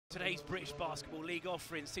Today's British Basketball League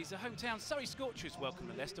offering sees the hometown Surrey Scorchers welcome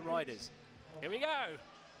the Leicester Riders. Here we go.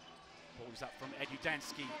 Ball's up from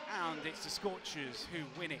Edudansky, and it's the Scorchers who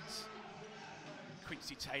win it.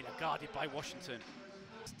 Quincy Taylor guarded by Washington.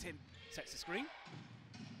 Tim sets the screen.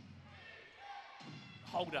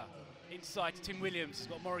 Holder inside to Tim Williams. He's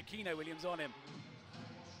got Morikino Williams on him.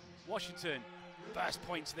 Washington, first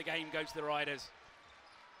points of the game go to the Riders.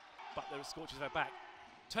 But the Scorchers are back.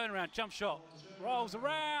 Turnaround, jump shot, rolls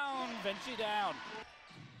around, Venture down.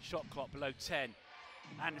 Shot clock below 10.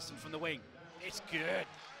 Anderson from the wing, it's good.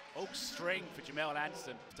 All string for Jamel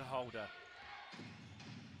Anderson to Holder.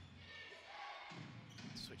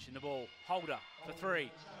 Switching the ball, Holder for three,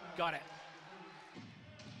 got it.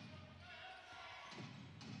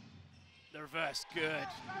 The reverse, good.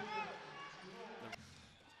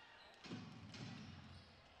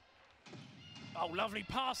 Oh, lovely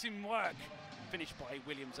passing work. Finished by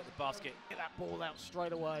Williams at the basket. Get that ball out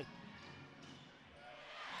straight away.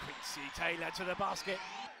 Quincy Taylor to the basket.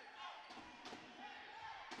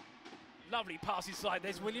 Lovely pass inside.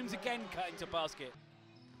 There's Williams again cutting to basket.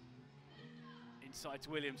 Inside to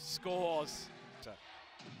Williams, scores.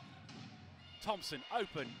 Thompson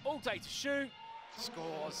open, all day to shoot,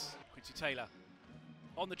 scores. Quincy Taylor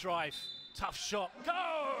on the drive, tough shot,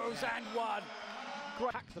 goes and one.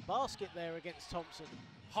 Crack the basket there against Thompson.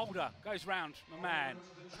 Holder goes round, my man.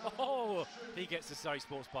 Oh, he gets the Surrey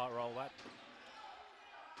Sports Park roll, that.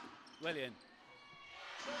 William.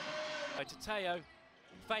 To Teo,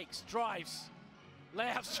 fakes, drives,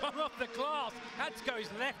 layup strong off the glass, had to go his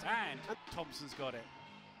left hand. Thompson's got it.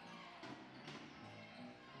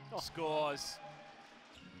 Scores,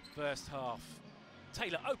 first half.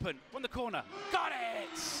 Taylor open, from the corner, got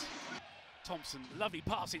it! Thompson, lovely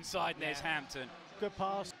pass inside, and there's Hampton. Good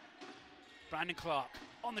pass. Brandon Clark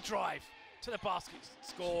on the drive to the basket,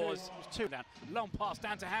 scores. Two down, long pass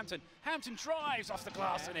down to Hampton. Hampton drives off the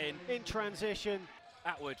glass and in. In transition.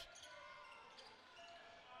 Atwood.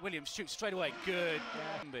 Williams shoots straight away, good.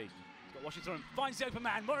 He's got Washington on him, finds the open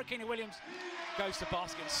man. Morikino Williams goes to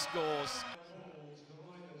basket and scores.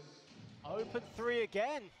 Open three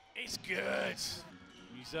again. It's good.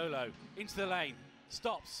 Muzzolo into the lane,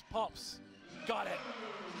 stops, pops, got it.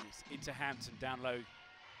 Into Hampton, down low,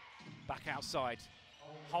 back outside.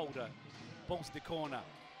 Holder, balls to the corner.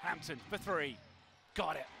 Hampton for three,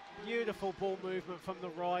 got it. Beautiful ball movement from the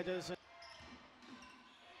Riders.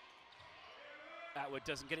 Atwood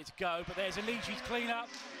doesn't get it to go, but there's Aligi's clean up.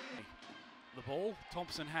 The ball,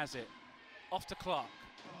 Thompson has it. Off to Clark,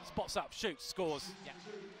 spots up, shoots, scores.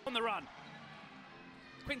 On the run.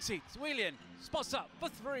 Quincy, William, spots up for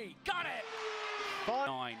three, got it!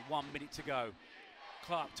 9, 1 minute to go.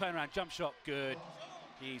 Clark, turnaround, jump shot, good.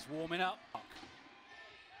 He's warming up.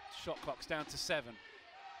 Shot clock's down to 7.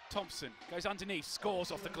 Thompson goes underneath,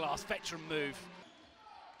 scores off the glass, veteran move.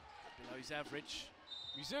 Below his average.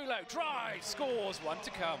 Muzzolo drives, scores, one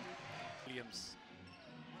to come. Williams.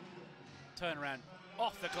 Turnaround,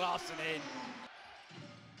 off the glass and in.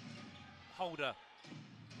 Holder.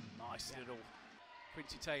 Nice little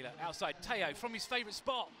Quincy Taylor outside. Teo from his favourite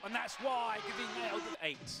spot, and that's why, because he nailed it.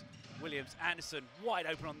 8. Williams, Anderson, wide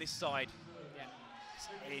open on this side.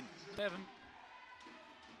 In. 7.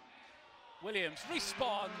 Williams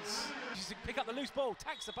responds. Just pick up the loose ball,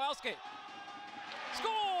 tacks the basket.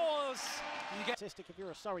 Scores! You get statistic if you're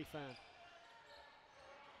a Surrey fan.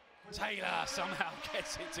 Taylor somehow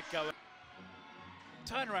gets it to go.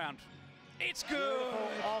 Turnaround. It's good!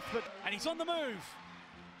 And he's on the move.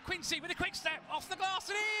 Quincy with a quick step, off the glass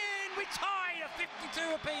and in! We tied at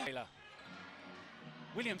 52 apiece. Taylor.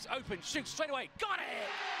 Williams open, shoots straight away, got it!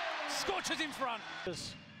 Scorchers in front.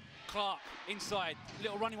 Clark inside,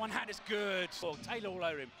 little running one hand is good. Oh, Taylor all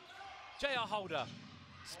over him. JR Holder,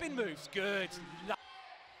 spin moves, good.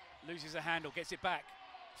 Loses the handle, gets it back,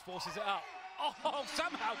 forces it up. Oh,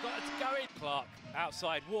 somehow got it to go in. Clark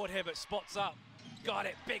outside, Ward Hibbert spots up. Got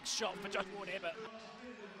it, big shot for Josh Ward Hibbert.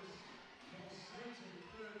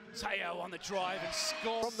 Teo on the drive and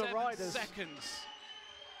scores from the Riders. 7 seconds.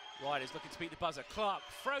 Riders looking to beat the buzzer. Clark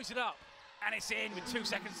throws it up and it's in with 2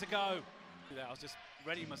 seconds to go. I was just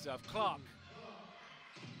readying myself. Clark,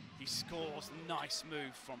 he scores, nice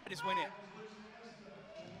move from, just win it.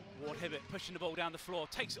 Ward Hibbert pushing the ball down the floor,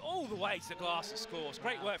 takes it all the way to the glass and scores.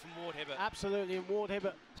 Great work from Ward Hibbert. Absolutely, and Ward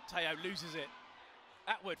Hibbert. Teo loses it.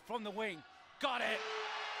 Atwood from the wing, got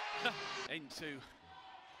it. Into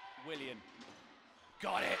William,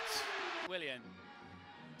 got it. William,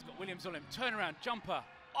 he's got Williams on him, turnaround, jumper,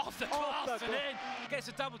 off the glass and in. Gets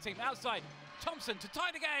a double team outside. Thompson to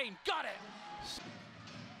tie the game, got it.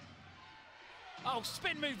 Oh,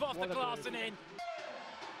 spin move off the glass and in.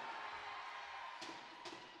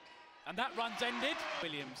 And that run's ended.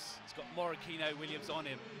 Williams, he's got Morikino Williams on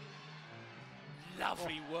him.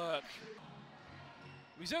 Lovely work.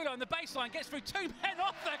 Rizzullo on the baseline, gets through 2 men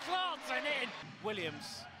off the glass and in.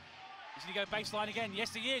 Williams, is he going to go baseline again?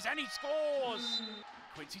 Yes, he is, and he scores.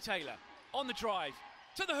 Quincy Taylor on the drive,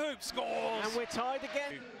 to the hoop, scores. And we're tied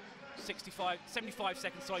again. 75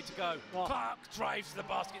 seconds to go. Oh. Clark drives to the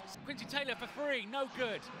basket. Quincy Taylor for 3, no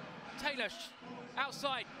good. Taylor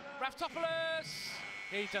outside, Raftopoulos.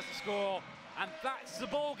 He doesn't score, and that's the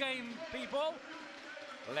ball game, people.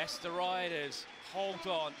 Leicester Riders hold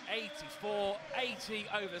on, 84-80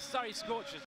 over Surrey Scorchers.